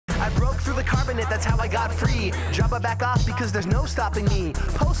through the carbonate, that's how I got free. Jabba back off because there's no stopping me.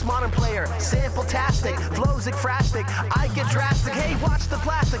 Postmodern player, sample-tastic, flows ekphrastic. I get drastic, hey, watch the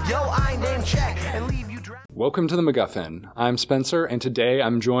plastic. Yo, I name check and leave you drastic. Welcome to The MacGuffin. I'm Spencer, and today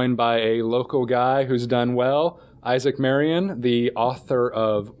I'm joined by a local guy who's done well, Isaac Marion, the author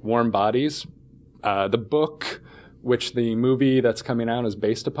of Warm Bodies, the book which the movie that's coming out is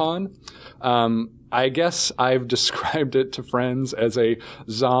based upon. I guess I've described it to friends as a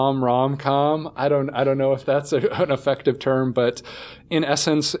zom rom-com. I don't know if that's an effective term, but in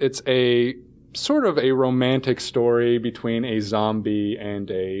essence, it's a sort of a romantic story between a zombie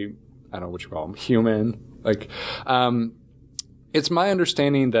and I don't know what you call them, human. It's my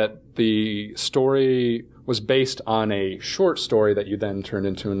understanding that the story was based on a short story that you then turned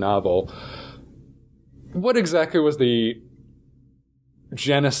into a novel. What exactly was the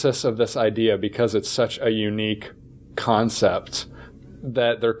genesis of this idea? Because it's such a unique concept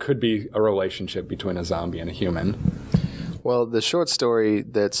that there could be a relationship between a zombie and a human. Well, the short story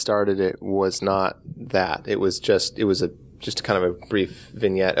that started it was not that. It was just kind of a brief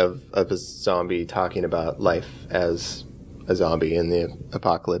vignette of a zombie talking about life as a zombie in the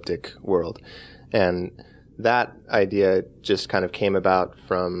apocalyptic world. And that idea just kind of came about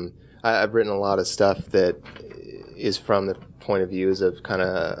from, I've written a lot of stuff that is from the point of views of kind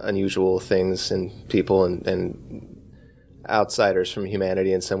of unusual things and people and outsiders from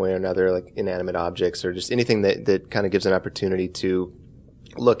humanity in some way or another, like inanimate objects or just anything that kind of gives an opportunity to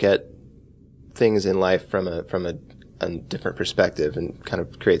look at things in life from a different perspective and kind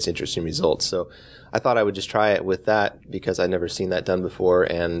of creates interesting results. So I thought I would just try it with that because I'd never seen that done before,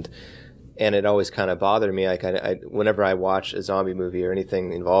 and it always kind of bothered me. Whenever I watch a zombie movie or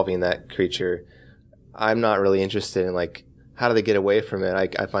anything involving that creature, I'm not really interested in like how do they get away from it.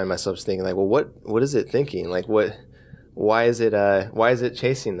 I find myself thinking like, well, what is it thinking? Like why is it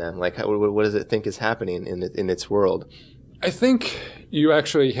chasing them? Like what does it think is happening in its world? I think you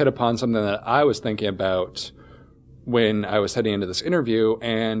actually hit upon something that I was thinking about when I was heading into this interview,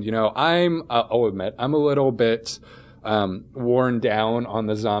 and I'll admit I'm a little bit worn down on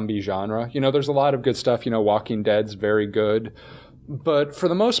the zombie genre. There's a lot of good stuff. Walking Dead's very good. But for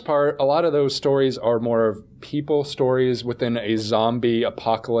the most part, a lot of those stories are more of people stories within a zombie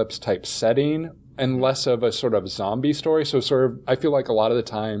apocalypse type setting and less of a sort of zombie story. So I feel like a lot of the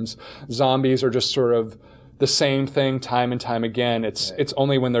times zombies are just sort of the same thing time and time again. It's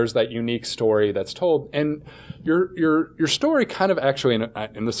only when there's that unique story that's told. And your story kind of actually,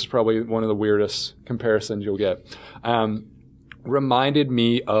 and this is probably one of the weirdest comparisons you'll get, reminded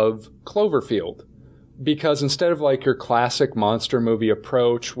me of Cloverfield. Because instead of like your classic monster movie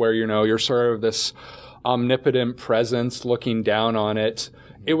approach where, you're sort of this omnipotent presence looking down on it,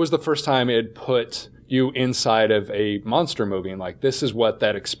 it was the first time it had put you inside of a monster movie and like, this is what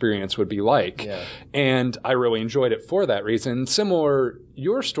that experience would be like. Yeah. And I really enjoyed it for that reason. Similar,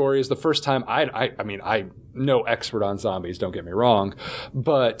 your story is the first time I'm no expert on zombies, don't get me wrong,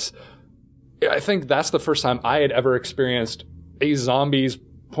 but I think that's the first time I had ever experienced a zombie's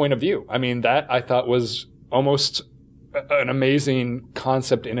point of view. That I thought was almost an amazing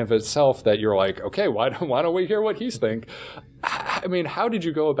concept in of itself that you're like, okay, why don't we hear what he's think? How did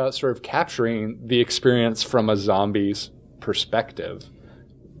you go about sort of capturing the experience from a zombie's perspective?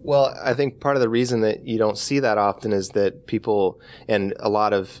 Well, I think part of the reason that you don't see that often is that people, and a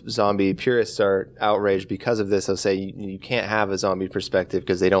lot of zombie purists are outraged because of this. They'll say you can't have a zombie perspective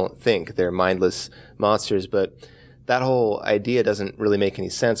because they don't think. They're mindless monsters. But that whole idea doesn't really make any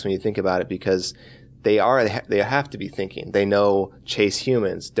sense when you think about it, because they have to be thinking. They know chase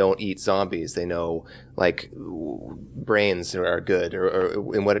humans, don't eat zombies. They know like brains are good,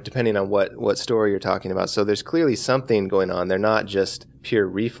 or in depending on what story you're talking about. So there's clearly something going on. They're not just pure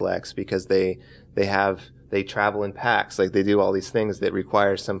reflex because they travel in packs. Like they do all these things that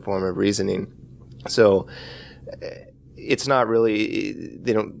require some form of reasoning. So it's not really,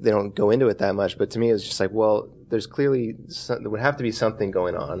 they don't go into it that much. But to me, it's just like, well, there's clearly there would have to be something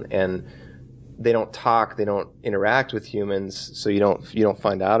going on, and they don't talk, they don't interact with humans, so you don't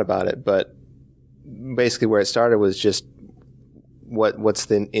find out about it. But basically, where it started was just what's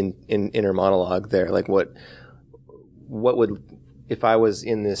the inner monologue there? Like what would, if I was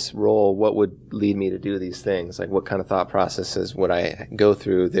in this role, what would lead me to do these things? Like what kind of thought processes would I go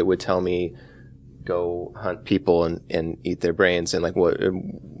through that would tell me go hunt people and eat their brains, and like what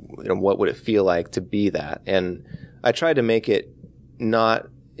would it feel like to be that? And I tried to make it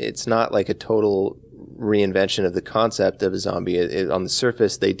it's not like a total reinvention of the concept of a zombie. On the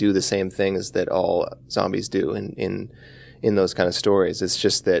surface, they do the same things that all zombies do in those kind of stories. It's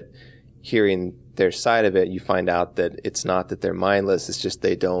just that hearing their side of it, you find out that it's not that they're mindless. It's just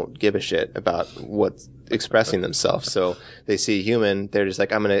they don't give a shit about what's expressing themselves. So they see a human, they're just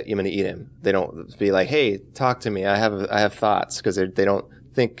like, I'm gonna eat him. They don't be like, hey, talk to me. I have thoughts, because they don't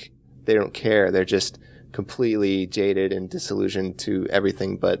think, they don't care. They're just completely jaded and disillusioned to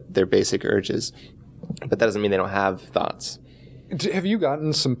everything but their basic urges. But that doesn't mean they don't have thoughts. Have you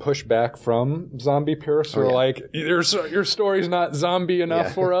gotten some pushback from zombie purists who are like, your story's not zombie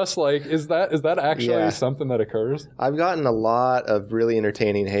enough for us? Like, is that actually something that occurs? I've gotten a lot of really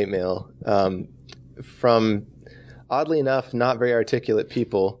entertaining hate mail from, oddly enough, not very articulate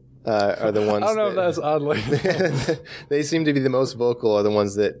people. Are the ones I don't know if that's oddly. They seem to be the most vocal, are the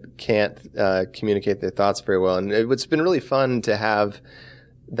ones that can't communicate their thoughts very well. And it's been really fun to have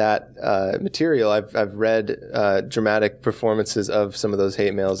that material. I've read dramatic performances of some of those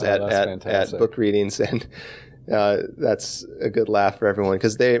hate mails at book readings, and that's a good laugh for everyone,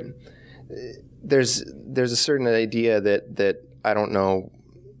 because there's a certain idea that I don't know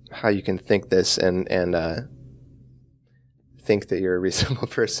how you can think this and think that you're a reasonable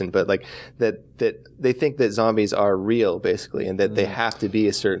person, but like that they think that zombies are real, basically, and that they have to be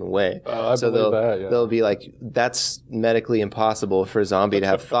a certain way. So they'll be like, that's medically impossible for a zombie to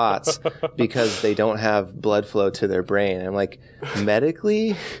have thoughts because they don't have blood flow to their brain. And I'm like,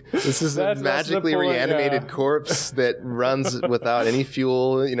 medically? This is a magically reanimated corpse that runs without any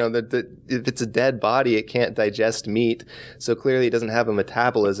fuel. You know, that if it's a dead body, it can't digest meat. So clearly it doesn't have a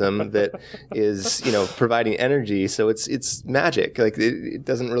metabolism that is, providing energy. So it's magic. Like it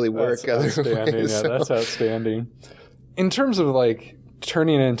doesn't really work. That's outstanding. Yeah, that's outstanding. In terms of like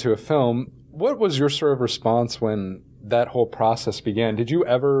turning it into a film, what was your sort of response when that whole process began? Did you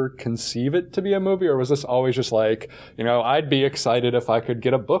ever conceive it to be a movie, or was this always just like, I'd be excited if I could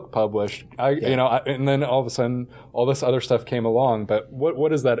get a book published, and then all of a sudden all this other stuff came along? But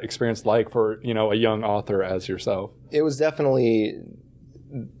what is that experience like for, a young author as yourself? It was definitely,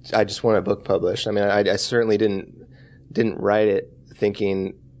 I just want a book published. I mean, I certainly didn't write it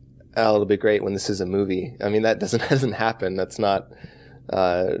thinking, oh, it'll be great when this is a movie. I mean, that doesn't happen. That's not,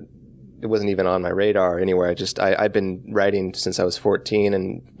 it wasn't even on my radar anywhere. I've been writing since I was 14,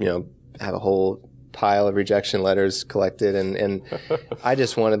 and, have a whole pile of rejection letters collected. And I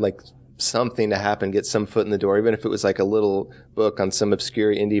just wanted like something to happen, get some foot in the door, even if it was like a little book on some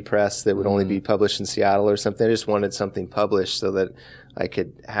obscure indie press that would only be published in Seattle or something. I just wanted something published so that I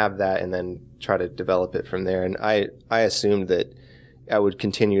could have that and then try to develop it from there. And I assumed that I would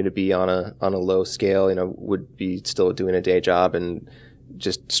continue to be on a low scale, would be still doing a day job and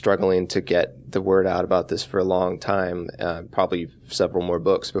just struggling to get the word out about this for a long time, probably several more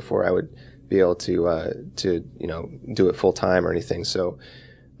books before I would be able to do it full time or anything. So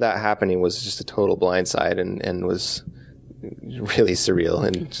that happening was just a total blindside and was really surreal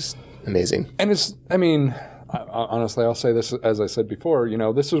and just amazing. And honestly, I'll say this, as I said before,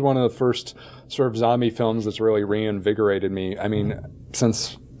 this was one of the first sort of zombie films that's really reinvigorated me. I mean,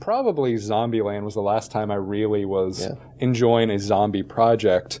 since probably Zombieland was the last time I really was enjoying a zombie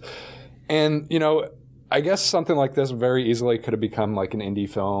project. And, I guess something like this very easily could have become like an indie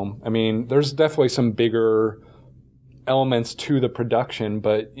film. I mean, there's definitely some bigger elements to the production,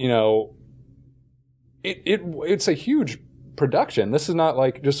 but, it's a huge production. This is not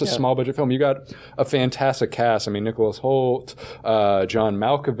like just a small budget film. You got a fantastic cast. I mean, Nicholas Hoult, John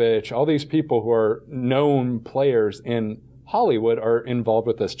Malkovich, all these people who are known players in Hollywood are involved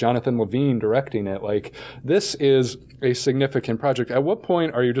with this. Jonathan Levine directing it. Like, this is a significant project. At what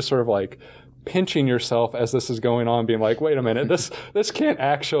point are you just sort of like pinching yourself as this is going on, being like, wait a minute, this can't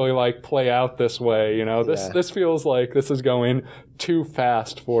actually like play out this way, This feels like this is going too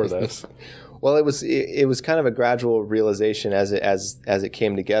fast for this. Well, it was kind of a gradual realization as it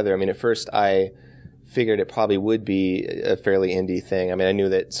came together. I mean, at first I figured it probably would be a fairly indie thing. I mean, I knew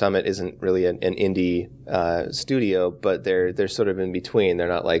that Summit isn't really an indie studio, but they're sort of in between. They're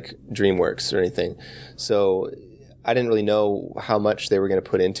not like DreamWorks or anything. So I didn't really know how much they were going to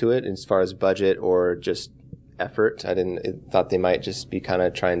put into it as far as budget or just effort. I thought they might just be kind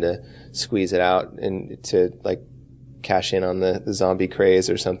of trying to squeeze it out and to like cash in on the zombie craze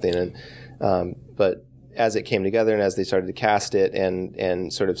or something. And but as it came together and as they started to cast it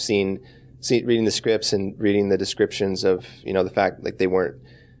and sort of reading the scripts and reading the descriptions of, the fact like they weren't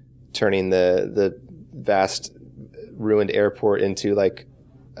turning the vast ruined airport into like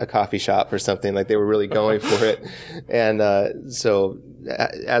a coffee shop or something, like they were really going for it. And so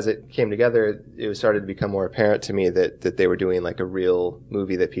as it came together, it started to become more apparent to me that they were doing like a real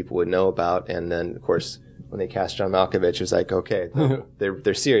movie that people would know about. And then, of course, when they cast John Malkovich, it was like, okay,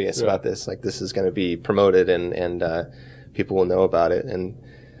 they're serious about this. Like, this is going to be promoted and people will know about it. And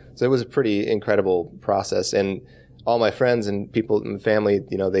So it was a pretty incredible process. And all my friends and people in the family,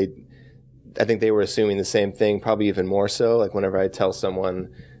 you know, I think they were assuming the same thing, probably even more so. Like whenever I tell someone,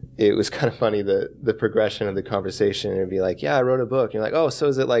 it was kind of funny, the progression of the conversation. It'd be like, yeah, I wrote a book. And you're like, oh, so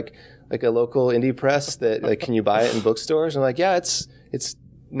is it like a local indie press that like, can you buy it in bookstores? And I'm like, yeah, it's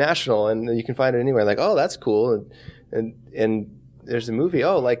national and you can find it anywhere. Like, oh, that's cool. And there's a movie.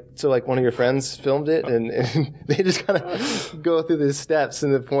 Oh, like one of your friends filmed it, and they just kind of go through the steps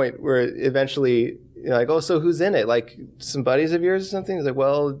and the point where eventually you're like, oh, so who's in it? Like some buddies of yours or something? It's like,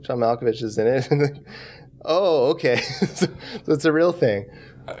 well, John Malkovich is in it. Oh, okay. So it's a real thing.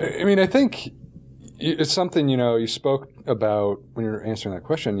 I mean, I think it's something, you know, you spoke about when you were answering that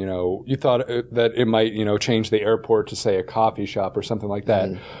question. You know, you thought that it might, you know, change the airport to, say, a coffee shop or something like that.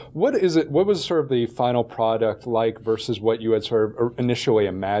 What was sort of the final product like versus what you had sort of initially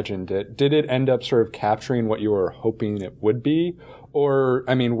imagined it? Did it end up sort of capturing what you were hoping it would be? Or,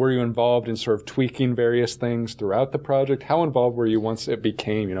 I mean, were you involved in sort of tweaking various things throughout the project? How involved were you once it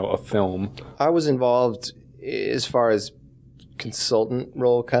became, you know, a film? I was involved as far as consultant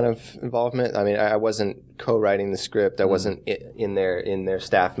role kind of involvement. I mean, I wasn't co-writing the script. I wasn't in their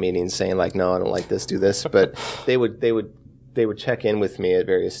staff meetings saying like, no, I don't like this, do this. But they would check in with me at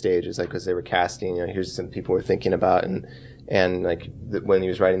various stages, like because they were casting. You know, here's some people we're thinking about, and like when he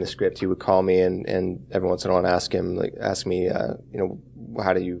was writing the script, he would call me and every once in a while ask me, you know,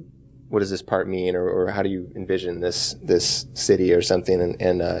 what does this part mean, or how do you envision this city or something,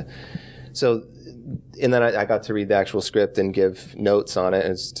 and so. And then I got to read the actual script and give notes on it,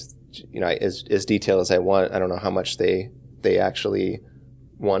 as you know, as detailed as I want. I don't know how much they actually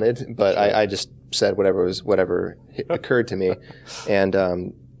wanted, but I just said whatever occurred to me,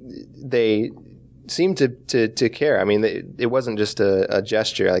 and they seemed to care. I mean, it wasn't just a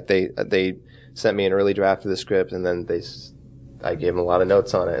gesture. Like they sent me an early draft of the script, and then I gave them a lot of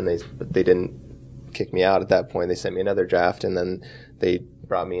notes on it, and they didn't kick me out at that point. They sent me another draft, and then they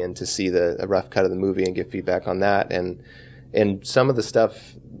brought me in to see a rough cut of the movie and give feedback on that. And some of the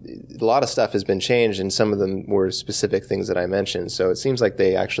stuff, a lot of stuff has been changed, and some of them were specific things that I mentioned. So it seems like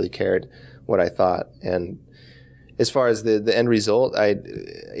they actually cared what I thought. And as far as the end result,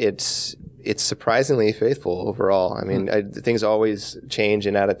 it's surprisingly faithful overall. I mean, things always change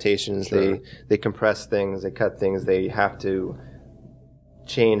in adaptations. Sure. They compress things, they cut things, they have to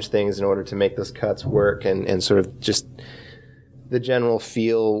change things in order to make those cuts work, and sort of just the general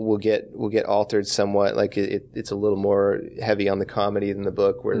feel will get altered somewhat. Like it's a little more heavy on the comedy than the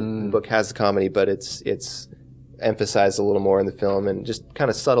book, where the book has the comedy, but it's emphasized a little more in the film, and just kind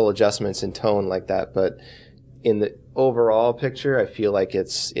of subtle adjustments in tone like that. But in the overall picture, I feel like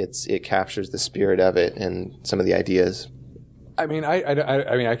it captures the spirit of it and some of the ideas. I mean,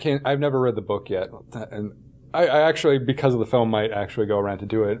 I can't. I've never read the book yet, and I actually, because of the film, might actually go around to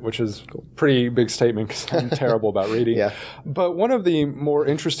do it, which is a pretty big statement because I'm terrible about reading. Yeah. But one of the more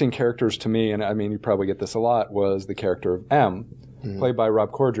interesting characters to me, and I mean, you probably get this a lot, was the character of M, played by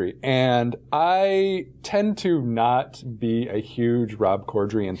Rob Corddry. And I tend to not be a huge Rob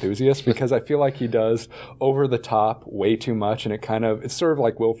Corddry enthusiast because I feel like he does over the top way too much, and it's sort of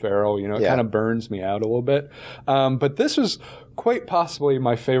like Will Ferrell, you know, it kind of burns me out a little bit. But this is quite possibly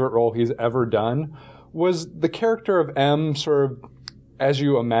my favorite role he's ever done. Was the character of M sort of as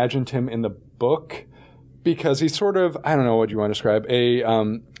you imagined him in the book? Because he's sort of, I don't know what you want to describe,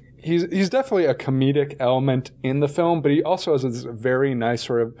 he's definitely a comedic element in the film, but he also has this very nice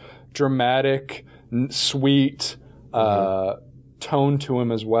sort of dramatic, sweet tone to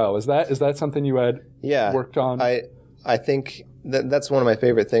him as well. Is that something you had worked on? I think that's one of my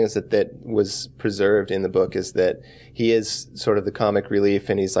favorite things that was preserved in the book, is that he is sort of the comic relief,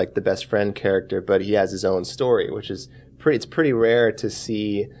 and he's like the best friend character, but he has his own story, which is it's pretty rare to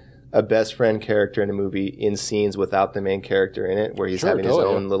see a best friend character in a movie in scenes without the main character in it, where he's having his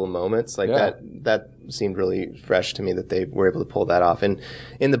own little moments. Like that seemed really fresh to me that they were able to pull that off. And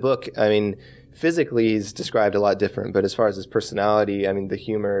in the book, I mean, physically he's described a lot different, but as far as his personality, I mean, the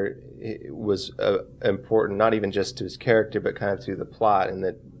humor was important, not even just to his character, but kind of to the plot. And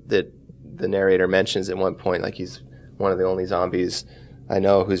that the narrator mentions at one point, like, he's one of the only zombies I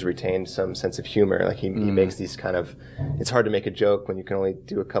know who's retained some sense of humor. Like he makes these kind of, it's hard to make a joke when you can only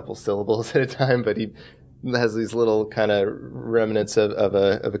do a couple syllables at a time, but he has these little kind of remnants of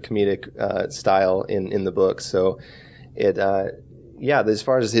a comedic style in the book. So as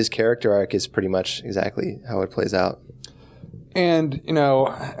far as his character arc is pretty much exactly how it plays out. And, you know,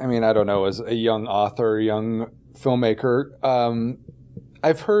 I mean, I don't know, as a young author, young filmmaker,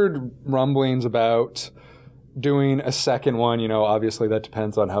 I've heard rumblings about doing a second one. You know, obviously that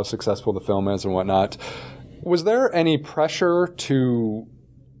depends on how successful the film is and whatnot. Was there any pressure to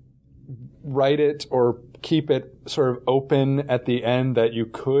write it or keep it sort of open at the end that you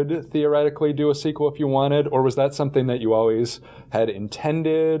could theoretically do a sequel if you wanted? Or was that something that you always had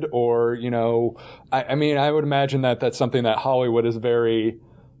intended? Or, you know, I mean, I would imagine that that's something that Hollywood is very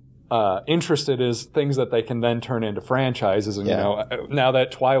interested is things that they can then turn into franchises. And, you know, now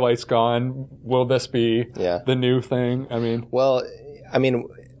that Twilight's gone, will this be the new thing? I mean, well, I mean,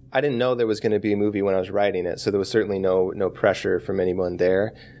 I didn't know there was going to be a movie when I was writing it, so there was certainly no pressure from anyone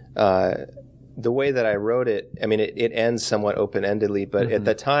there. The way that I wrote it, I mean, it ends somewhat open-endedly, but at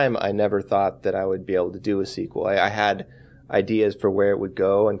the time, I never thought that I would be able to do a sequel. I had ideas for where it would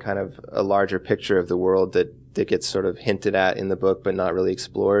go and kind of a larger picture of the world that gets sort of hinted at in the book, but not really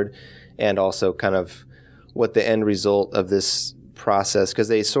explored, and also kind of what the end result of this process, because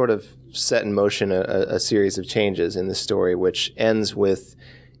they sort of set in motion a series of changes in the story, which ends with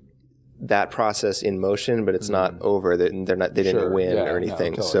that process in motion, but it's not over. They didn't win or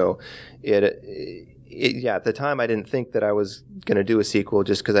anything. No, totally. So at the time I didn't think that I was going to do a sequel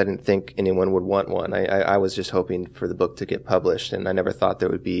just because I didn't think anyone would want one. I was just hoping for the book to get published, and I never thought there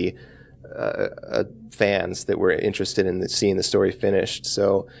would be fans that were interested in seeing the story finished.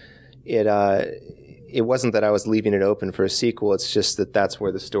 So it wasn't that I was leaving it open for a sequel. It's just that that's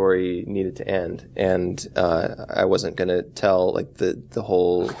where the story needed to end. And I wasn't going to tell like the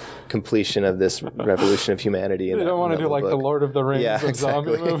whole completion of this revolution of humanity. You don't want to do like the Lord of the Rings of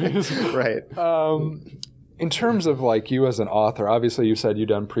zombie movies. Right. In terms of like you as an author, obviously you said you've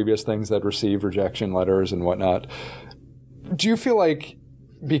done previous things that received rejection letters and whatnot. Do you feel like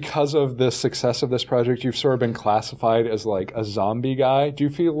because of the success of this project, you've sort of been classified as like a zombie guy? Do you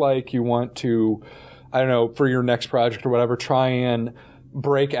feel like you want to, I don't know, for your next project or whatever, try and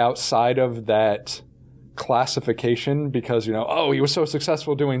break outside of that classification because, you know, oh, he was so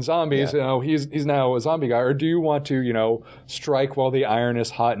successful doing zombies, you know, he's now a zombie guy? Or do you want to, you know, strike while the iron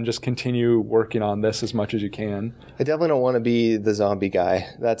is hot and just continue working on this as much as you can? I definitely don't want to be the zombie guy.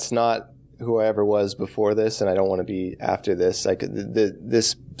 That's not who I ever was before this, and I don't want to be after this. Like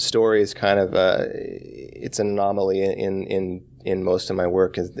this story is kind of it's an anomaly in most of my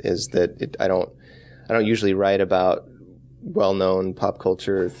work is that I don't usually write about well-known pop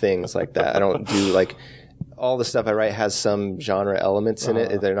culture things like that. I don't do like all the stuff I write has some genre elements in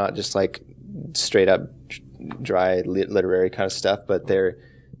it. They're not just like straight up dry literary kind of stuff, but they're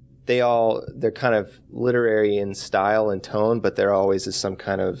kind of literary in style and tone, but there always is some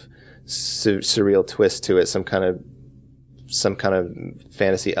kind of surreal twist to it. Some kind of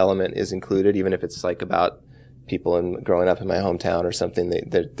fantasy element is included, even if it's like about people growing up in my hometown or something.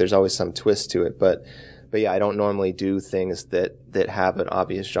 There's always some twist to it. But yeah, I don't normally do things that have an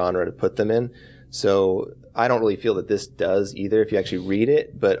obvious genre to put them in. So I don't really feel that this does either if you actually read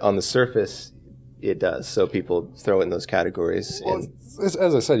it, but on the surface it does. So people throw it in those categories. Well, as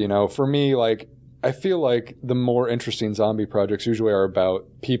I said, you know, for me, like, I feel like the more interesting zombie projects usually are about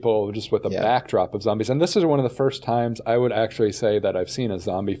people just with a backdrop of zombies. And this is one of the first times I would actually say that I've seen a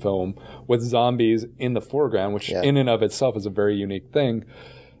zombie film with zombies in the foreground, which in and of itself is a very unique thing.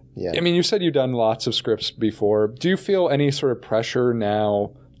 Yeah. I mean, you said you've done lots of scripts before. Do you feel any sort of pressure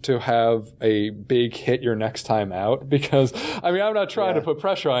now to have a big hit your next time out? Because, I mean, I'm not trying to put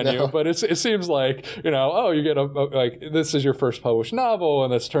pressure on you, but it seems like, you know, oh, you get like, this is your first published novel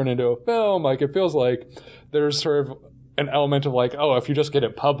and it's turned into a film. Like, it feels like there's sort of an element of like, oh, if you just get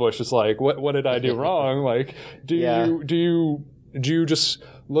it published, it's like, what did I do wrong? Like, do you just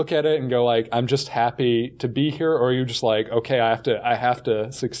look at it and go like, I'm just happy to be here? Or are you just like, okay, I have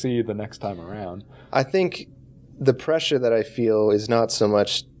to succeed the next time around? I think the pressure that I feel is not so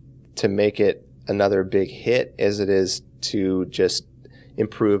much to make it another big hit as it is to just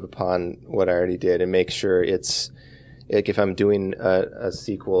improve upon what I already did and make sure it's like if I'm doing a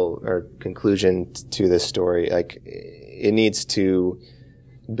sequel or conclusion to this story, like it needs to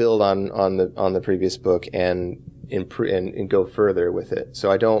build on the previous book and improve and go further with it. So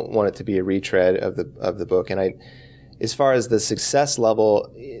I don't want it to be a retread of the book. And as far as the success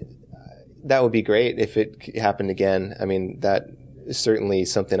level, that would be great if it happened again. I mean, that is certainly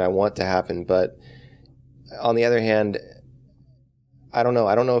something I want to happen. But on the other hand, I don't know.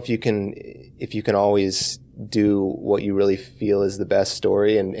 I don't know if you can always do what you really feel is the best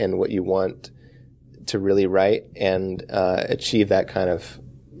story and what you want to really write and achieve that kind of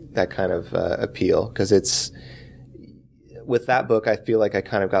appeal. Because it's with that book, I feel like I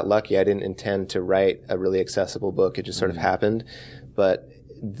kind of got lucky. I didn't intend to write a really accessible book. It just sort of happened. But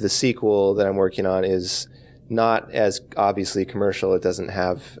the sequel that I'm working on is not as obviously commercial. It doesn't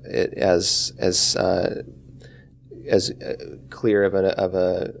have it as clear of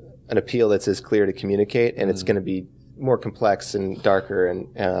an appeal that's as clear to communicate, and it's going to be more complex and darker,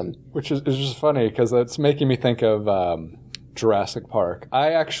 and which is just funny because it's making me think of Jurassic Park.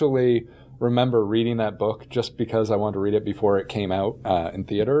 I actually remember reading that book just because I wanted to read it before it came out in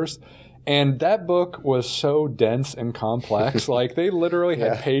theaters. And that book was so dense and complex. Like, they literally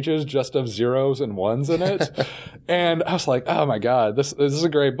had pages just of zeros and ones in it. And I was like, oh my God, this is a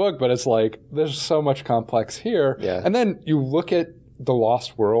great book, but it's like, there's so much complex here. Yeah. And then you look at The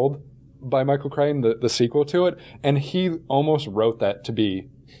Lost World by Michael Crichton, the sequel to it, and he almost wrote that to be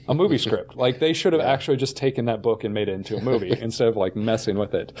a movie script. Like, they should have actually just taken that book and made it into a movie instead of like messing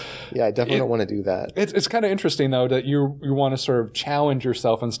with it. Yeah, I definitely don't want to do that. It's kind of interesting though that you want to sort of challenge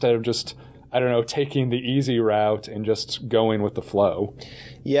yourself instead of just, I don't know, taking the easy route and just going with the flow.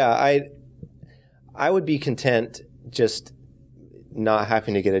 Yeah, I would be content just not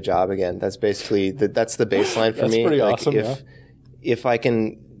having to get a job again. That's basically that's the baseline for me. That's pretty like awesome. If I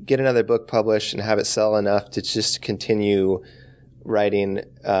can get another book published and have it sell enough to just continue writing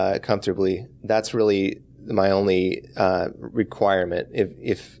comfortably, that's really my only requirement.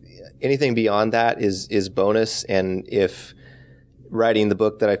 If anything beyond that is bonus, and if writing the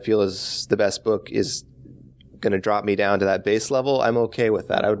book that I feel is the best book is going to drop me down to that base level, I'm okay with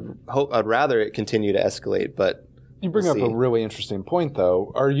that. I'd rather it continue to escalate, but you bring up a really interesting point,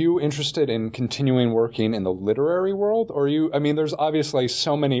 though. Are you interested in continuing working in the literary world? Or there's obviously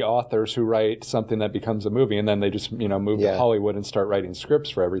so many authors who write something that becomes a movie and then they just, move to Hollywood and start writing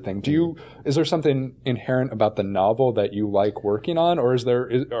scripts for everything. Is there something inherent about the novel that you like working on? Or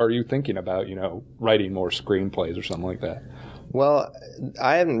are you thinking about, writing more screenplays or something like that? Well,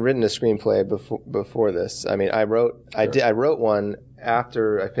 I haven't written a screenplay before this. I mean, I wrote one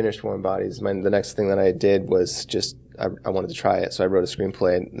after I finished Warm Bodies. The next thing that I did was just I wanted to try it, so I wrote a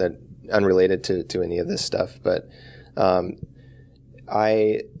screenplay that unrelated to any of this stuff. But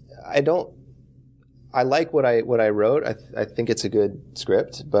I like what I wrote. I think it's a good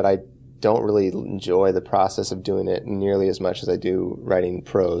script, but I don't really enjoy the process of doing it nearly as much as I do writing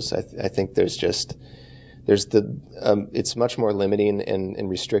prose. I think it's much more limiting and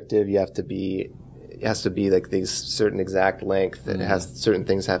restrictive. It has to be like these certain exact length. It has certain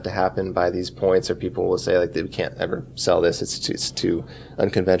things have to happen by these points, or people will say like, we can't ever sell this. It's too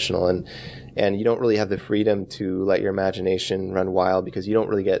unconventional. And you don't really have the freedom to let your imagination run wild, because you don't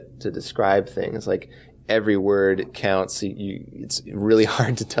really get to describe things. Like, every word counts. It's really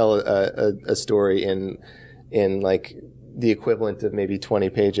hard to tell a story in like the equivalent of maybe 20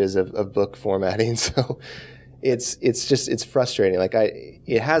 pages of book formatting. So it's frustrating. Like,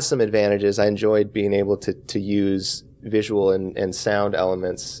 it has some advantages. I enjoyed being able to use visual and sound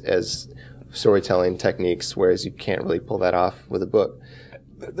elements as storytelling techniques, whereas you can't really pull that off with a book.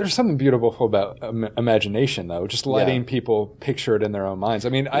 There's something beautiful about imagination, though, just letting people picture it in their own minds. I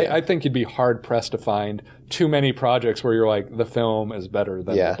mean, I think you'd be hard-pressed to find too many projects where you're like, the film is better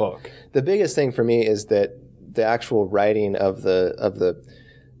than the book. The biggest thing for me is that the actual writing of the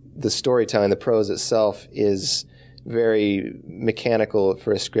storytelling, the prose itself, is very mechanical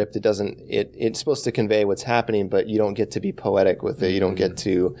for a script. It's supposed to convey what's happening, but you don't get to be poetic with it. You don't get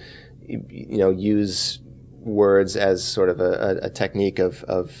to, use words as sort of a technique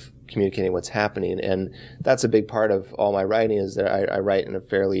of communicating what's happening. And that's a big part of all my writing, is that I write in a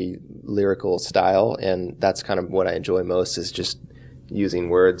fairly lyrical style. And that's kind of what I enjoy most, is just using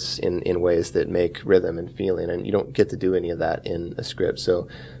words in ways that make rhythm and feeling. And you don't get to do any of that in a script. So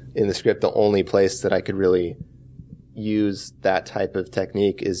in the script, the only place that I could really use that type of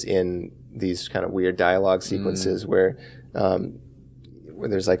technique is in these kind of weird dialogue sequences where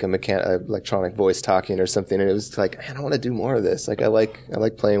there's like electronic voice talking or something, and it was like, man, I want to do more of this. Like, I like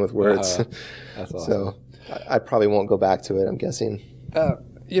playing with words. That's awesome. So I probably won't go back to it, I'm guessing.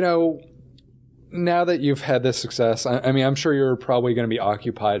 Now that you've had this success, I mean, I'm sure you're probably going to be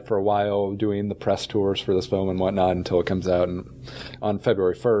occupied for a while doing the press tours for this film and whatnot until it comes out on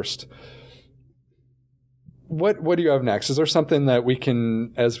February 1st. What do you have next? Is there something that we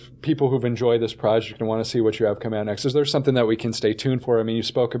can, as people who've enjoyed this project and want to see what you have coming out next, is there something that we can stay tuned for? I mean, you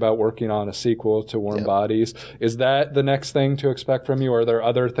spoke about working on a sequel to Warm Bodies. Is that the next thing to expect from you? Or are there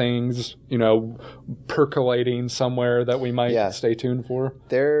other things, percolating somewhere that we might stay tuned for?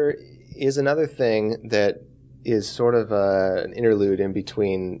 There is another thing that is sort of an interlude in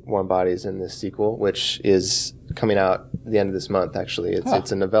between Warm Bodies and this sequel, which is coming out at the end of this month, actually.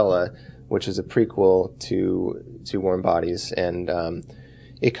 It's a novella, which is a prequel to Warm Bodies, and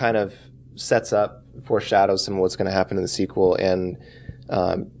it kind of foreshadows some of what's going to happen in the sequel, and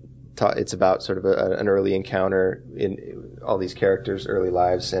it's about sort of an early encounter in all these characters' early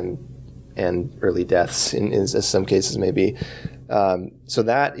lives and early deaths, in some cases maybe. So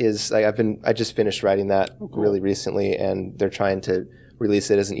that is, like, I just finished writing that really recently, and they're trying to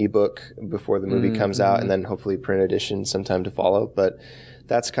release it as an ebook before the movie comes out, and then hopefully print edition sometime to follow. But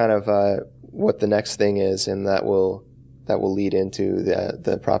that's kind of what the next thing is, and that will lead into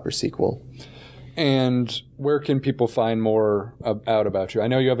the proper sequel. And where can people find more out about you? I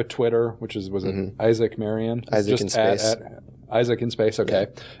know you have a Twitter, which is, was it Isaac Marion? Isaac in Space. At Isaac in Space, okay.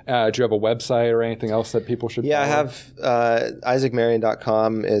 Yeah. Do you have a website or anything else that people should follow? I have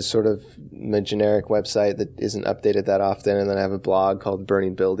isaacmarion.com is sort of my generic website that isn't updated that often, and then I have a blog called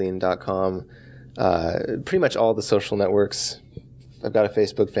burningbuilding.com. Pretty much all the social networks. I've got a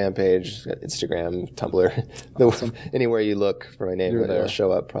Facebook fan page, Instagram, Tumblr. Awesome. Anywhere you look for my name, it'll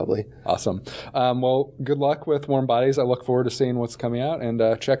show up probably. Awesome. Well, good luck with Warm Bodies. I look forward to seeing what's coming out,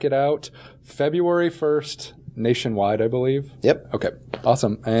 and check it out February 1st, nationwide, I believe. Yep. Okay.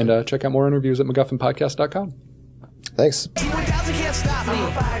 Awesome. And check out more interviews at MacGuffinPodcast.com. Thanks. T-1000 can't stop me. I'm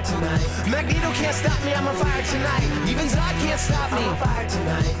on fire tonight. Magneto can't stop me. I'm on fire tonight. Even Zod can't stop me. I'm on fire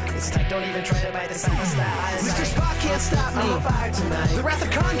tonight. It's tight, don't even try to bite the side style. Mr. Spock can't stop me. I'm on fire tonight. The Wrath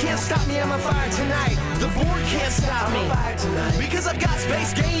of Khan can't stop me. I'm on fire tonight. The Borg can't stop me. I'm on fire tonight. Because I've got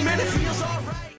space game and it feels alright.